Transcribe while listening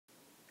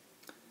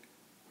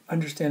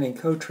Understanding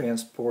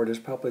cotransport is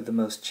probably the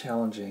most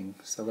challenging,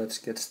 so let's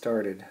get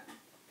started.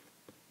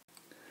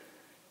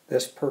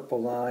 This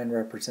purple line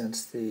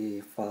represents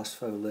the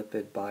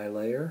phospholipid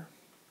bilayer,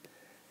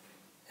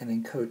 and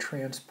in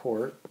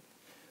cotransport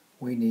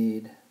we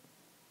need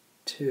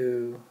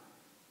two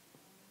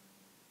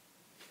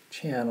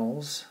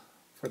channels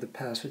for the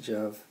passage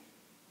of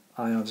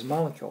ions and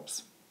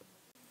molecules.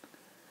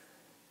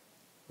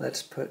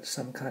 Let's put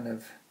some kind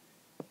of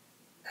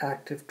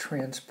active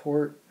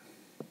transport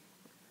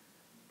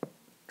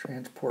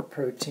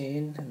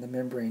protein in the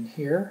membrane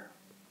here,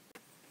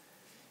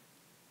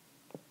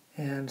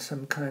 and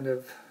some kind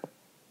of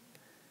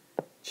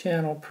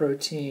channel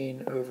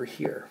protein over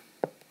here.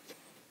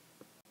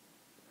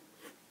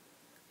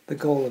 The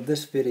goal of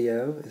this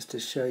video is to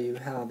show you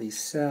how the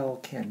cell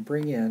can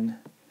bring in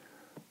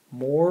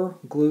more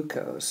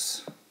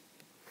glucose.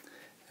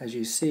 As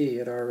you see,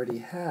 it already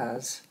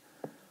has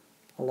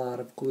a lot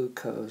of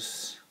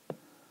glucose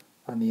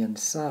on the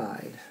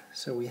inside.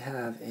 So we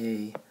have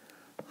a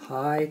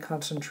high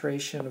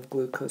concentration of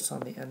glucose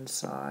on the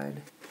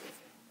inside,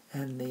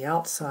 and the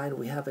outside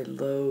we have a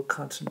low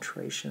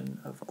concentration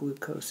of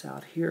glucose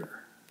out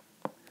here.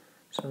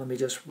 So let me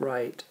just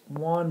write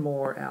one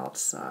more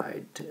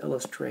outside to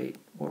illustrate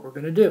what we're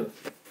going to do.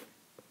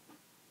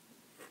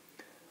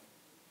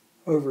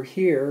 Over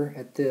here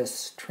at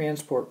this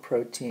transport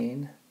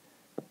protein,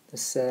 the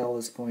cell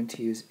is going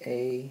to use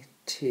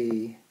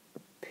ATP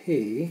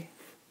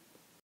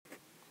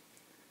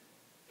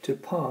to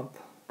pump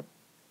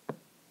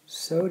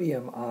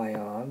sodium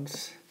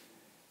ions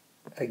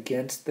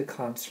against the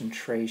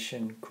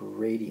concentration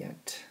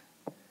gradient.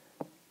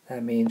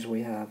 That means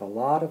we have a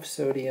lot of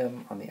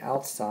sodium on the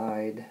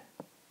outside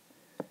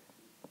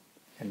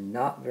and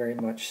not very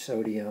much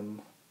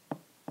sodium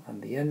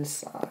on the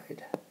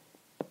inside.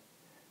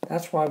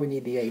 That's why we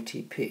need the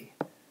ATP.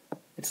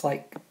 It's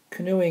like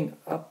canoeing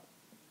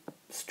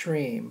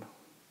upstream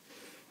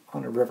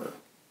on a river.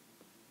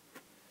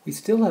 We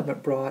still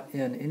haven't brought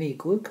in any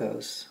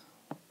glucose.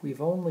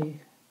 We've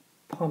only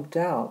pumped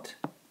out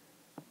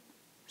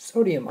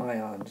sodium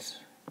ions.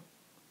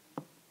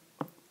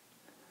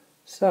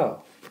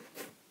 So,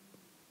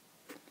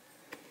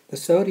 the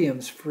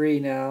sodium's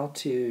free now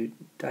to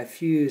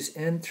diffuse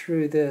in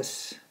through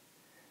this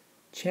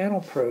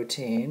channel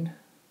protein.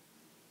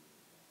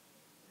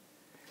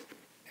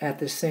 At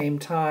the same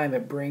time,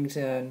 it brings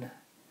in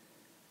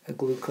a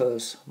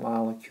glucose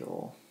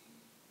molecule.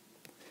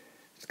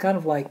 It's kind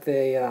of like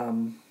they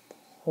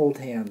hold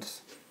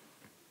hands.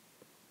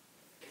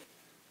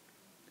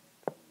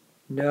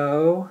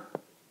 No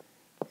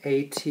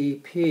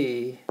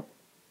ATP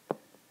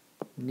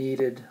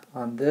needed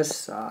on this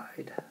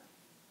side.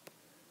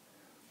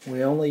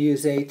 We only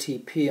use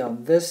ATP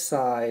on this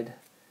side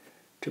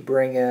to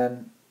bring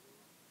in,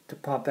 to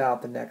pump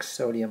out the next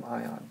sodium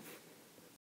ion.